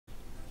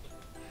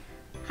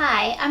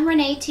Hi, I'm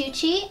Renee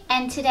Tucci,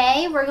 and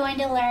today we're going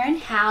to learn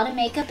how to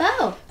make a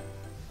bow.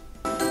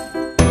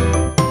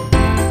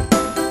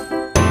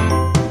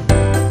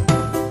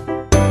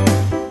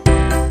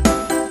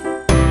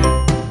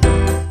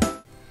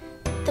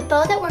 The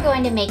bow that we're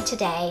going to make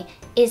today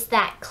is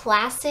that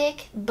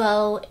classic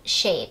bow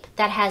shape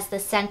that has the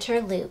center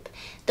loop,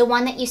 the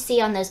one that you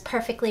see on those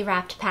perfectly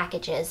wrapped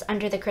packages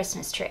under the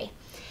Christmas tree.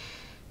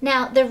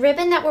 Now, the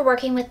ribbon that we're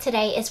working with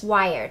today is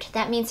wired.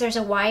 That means there's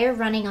a wire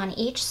running on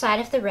each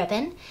side of the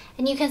ribbon,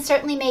 and you can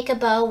certainly make a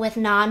bow with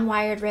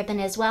non-wired ribbon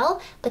as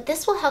well, but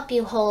this will help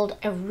you hold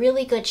a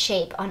really good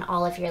shape on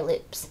all of your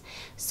loops.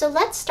 So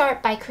let's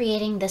start by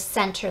creating the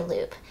center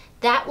loop.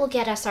 That will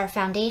get us our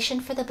foundation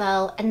for the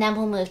bow, and then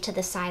we'll move to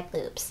the side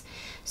loops.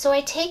 So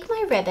I take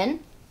my ribbon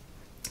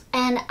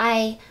and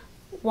I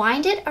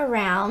wind it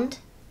around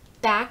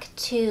back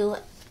to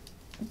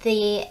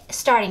the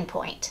starting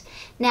point.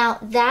 Now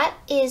that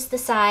is the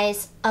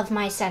size of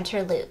my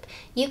center loop.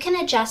 You can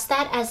adjust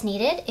that as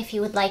needed if you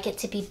would like it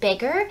to be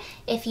bigger.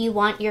 If you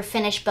want your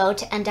finished bow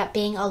to end up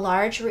being a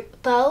large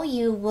bow,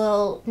 you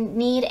will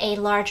need a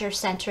larger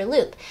center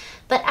loop.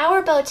 But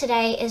our bow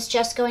today is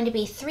just going to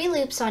be 3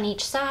 loops on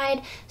each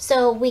side,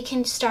 so we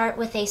can start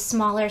with a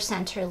smaller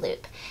center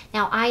loop.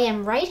 Now I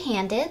am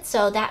right-handed,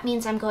 so that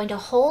means I'm going to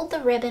hold the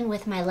ribbon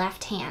with my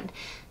left hand.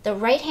 The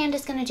right hand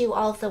is going to do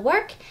all of the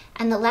work,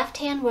 and the left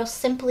hand will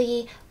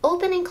simply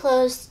open and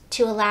close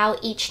to allow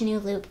each new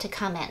loop to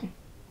come in.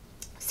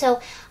 So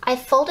I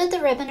folded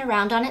the ribbon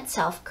around on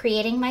itself,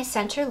 creating my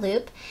center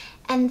loop,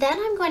 and then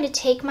I'm going to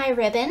take my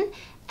ribbon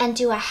and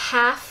do a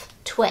half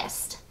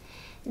twist.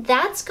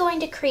 That's going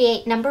to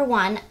create, number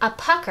one, a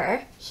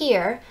pucker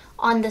here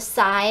on the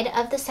side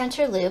of the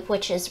center loop,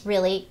 which is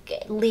really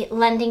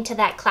lending to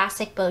that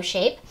classic bow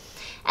shape.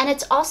 And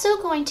it's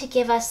also going to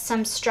give us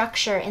some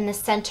structure in the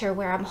center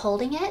where I'm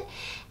holding it.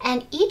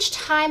 And each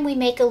time we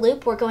make a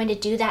loop, we're going to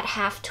do that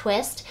half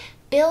twist,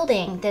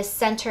 building this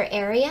center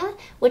area,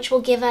 which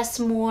will give us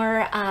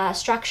more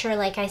structure,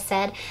 like I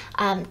said,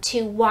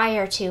 to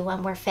wire to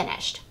when we're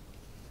finished.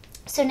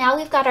 So now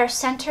we've got our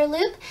center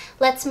loop.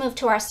 Let's move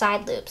to our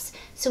side loops.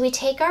 So we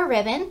take our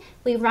ribbon,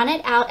 we run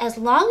it out as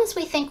long as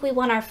we think we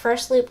want our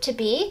first loop to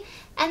be,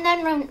 and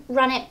then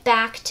run it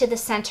back to the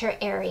center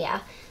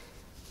area.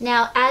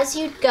 Now, as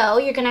you go,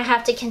 you're going to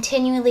have to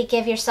continually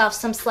give yourself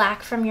some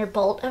slack from your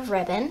bolt of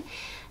ribbon,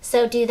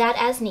 so do that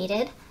as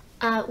needed.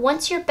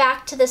 Once you're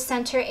back to the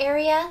center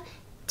area,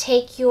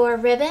 take your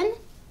ribbon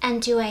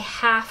and do a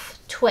half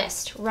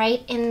twist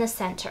right in the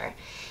center.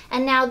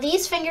 And now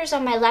these fingers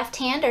on my left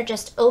hand are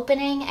just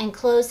opening and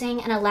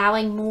closing and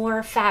allowing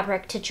more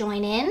fabric to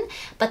join in,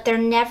 but they're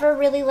never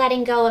really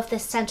letting go of the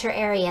center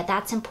area.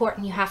 That's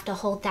important. You have to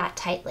hold that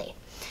tightly.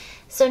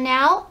 So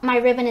now my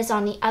ribbon is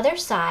on the other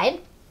side.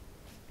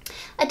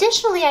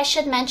 Additionally, I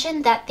should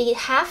mention that the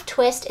half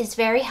twist is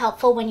very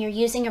helpful when you're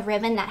using a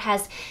ribbon that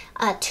has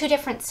 2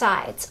 different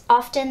sides.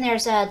 Often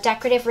there's a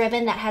decorative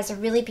ribbon that has a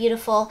really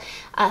beautiful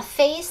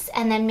face,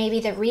 and then maybe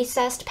the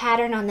recessed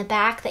pattern on the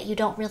back that you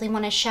don't really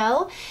want to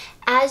show.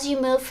 As you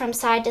move from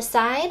side to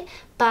side,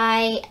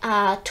 by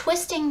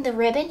twisting the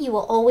ribbon, you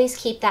will always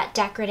keep that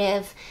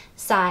decorative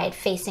side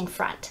facing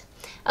front.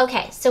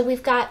 Okay, so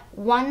we've got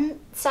one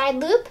side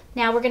loop.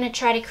 Now we're going to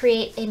try to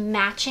create a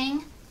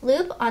matching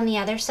loop on the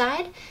other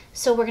side.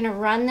 So we're going to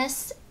run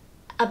this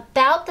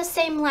about the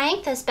same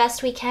length as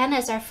best we can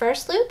as our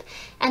first loop,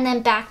 and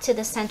then back to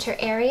the center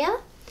area.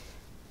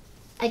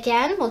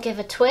 Again, we'll give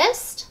a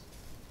twist,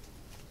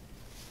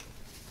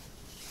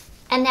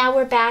 and now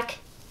we're back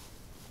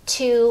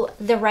to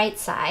the right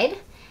side.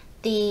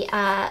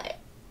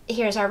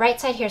 Here's our right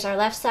side, here's our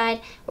left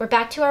side. We're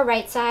back to our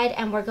right side,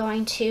 and we're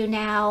going to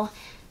now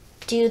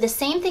do the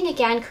same thing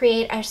again,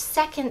 create our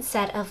second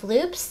set of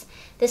loops.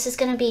 This is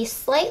going to be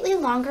slightly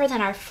longer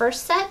than our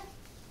first set.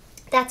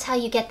 That's how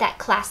you get that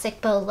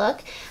classic bow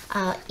look.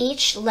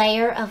 Each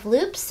layer of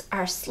loops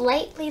are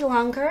slightly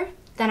longer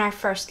than our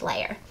first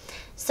layer.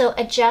 So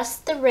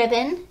adjust the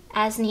ribbon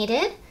as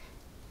needed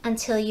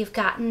until you've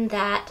gotten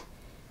that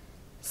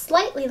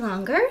slightly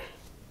longer.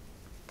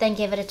 Then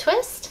give it a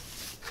twist.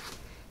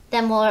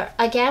 Then we're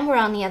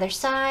on the other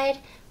side.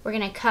 We're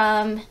going to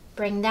come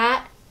bring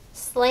that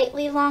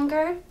slightly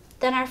longer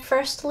than our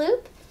first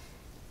loop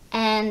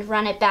and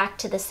run it back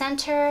to the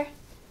center.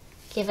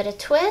 Give it a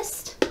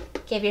twist.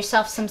 Give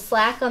yourself some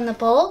slack on the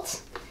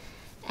bolt,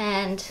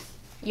 and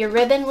your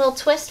ribbon will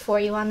twist for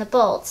you on the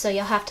bolt, so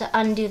you'll have to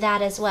undo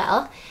that as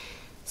well.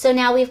 So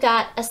now we've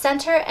got a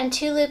center and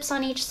 2 loops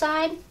on each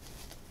side.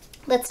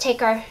 Let's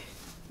take our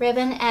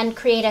ribbon and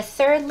create a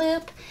third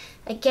loop.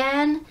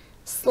 Again,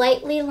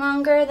 slightly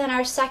longer than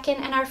our second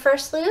and our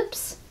first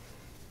loops.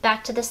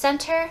 Back to the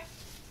center,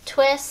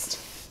 twist,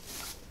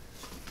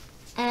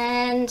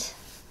 and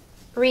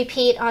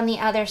repeat on the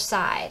other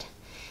side.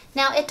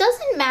 Now, it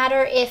doesn't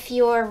matter if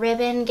your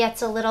ribbon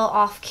gets a little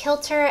off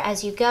kilter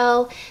as you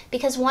go,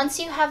 because once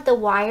you have the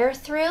wire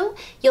through,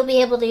 you'll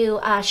be able to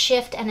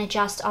shift and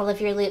adjust all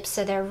of your loops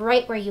so they're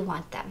right where you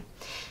want them.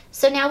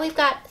 So now we've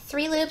got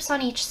 3 loops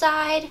on each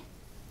side,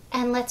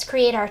 and let's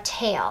create our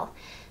tail.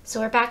 So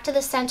we're back to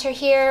the center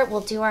here. We'll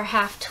do our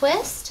half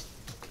twist.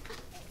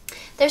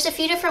 There's a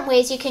few different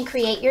ways you can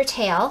create your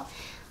tail.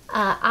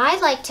 I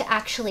like to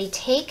actually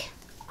take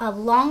a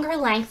longer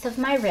length of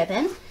my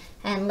ribbon,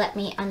 and let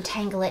me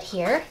untangle it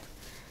here.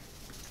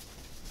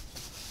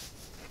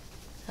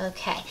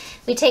 Okay,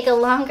 we take a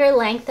longer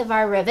length of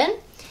our ribbon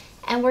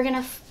and we're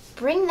gonna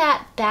bring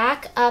that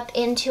back up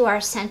into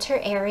our center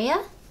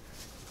area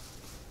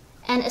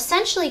and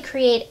essentially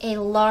create a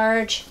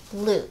large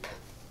loop.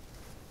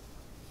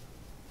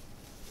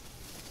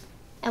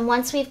 And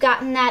once we've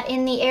gotten that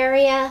in the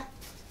area,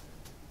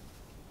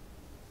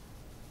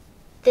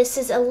 this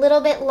is a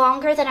little bit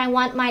longer than I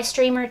want my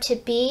streamer to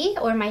be,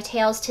 or my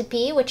tails to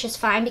be, which is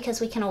fine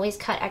because we can always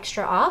cut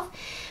extra off.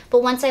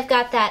 But once I've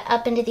got that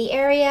up into the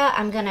area,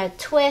 I'm gonna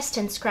twist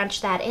and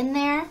scrunch that in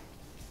there.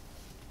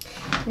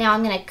 Now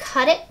I'm gonna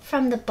cut it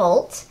from the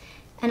bolt,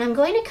 and I'm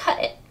going to cut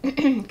it,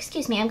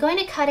 excuse me, I'm going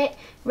to cut it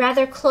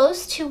rather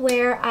close to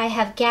where I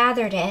have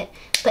gathered it,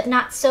 but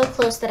not so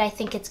close that I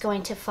think it's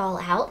going to fall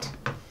out.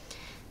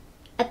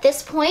 At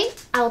this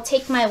point, I'll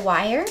take my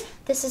wire.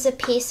 This is a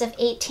piece of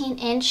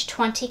 18-inch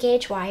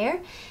 20-gauge wire,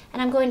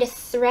 and I'm going to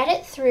thread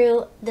it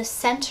through the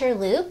center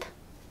loop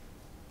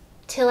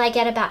till I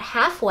get about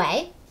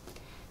halfway.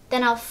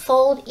 Then I'll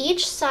fold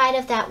each side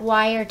of that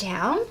wire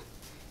down,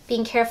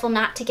 being careful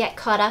not to get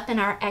caught up in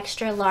our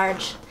extra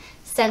large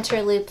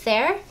center loop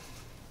there,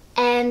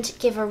 and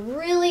give a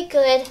really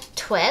good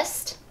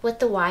twist with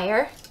the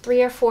wire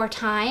 3 or 4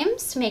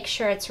 times. Make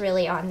sure it's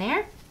really on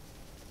there.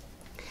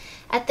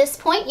 At this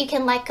point, you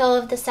can let go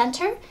of the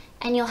center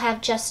and you'll have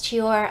just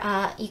your,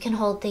 you can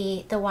hold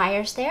the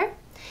wires there.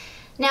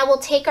 Now we'll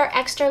take our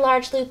extra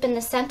large loop in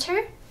the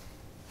center,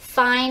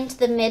 find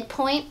the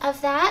midpoint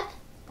of that,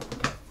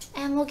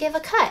 and we'll give a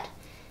cut.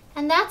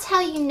 And that's how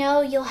you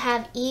know you'll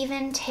have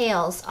even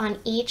tails on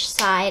each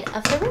side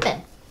of the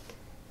ribbon.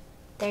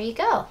 There you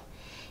go.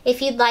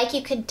 If you'd like,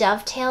 you could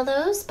dovetail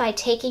those by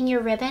taking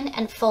your ribbon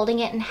and folding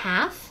it in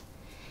half,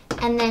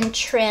 and then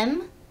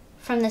trim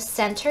from the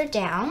center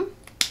down.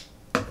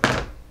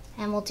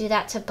 And we'll do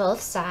that to both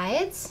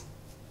sides.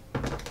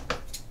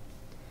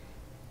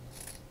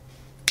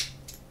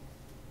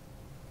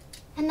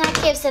 And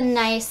that gives a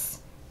nice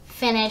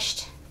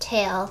finished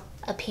tail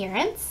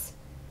appearance.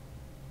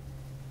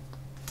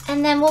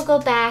 And then we'll go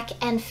back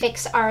and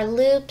fix our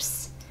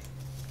loops,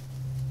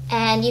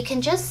 and you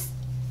can just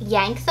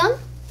yank them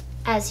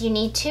as you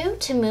need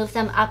to move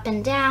them up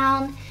and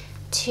down,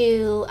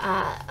 to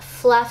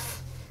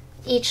fluff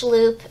each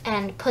loop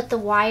and put the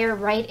wire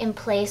right in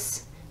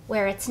place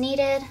where it's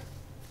needed.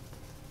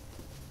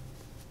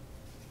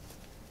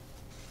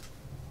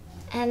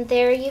 And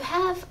there you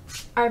have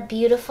our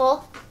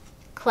beautiful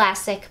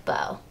classic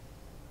bow.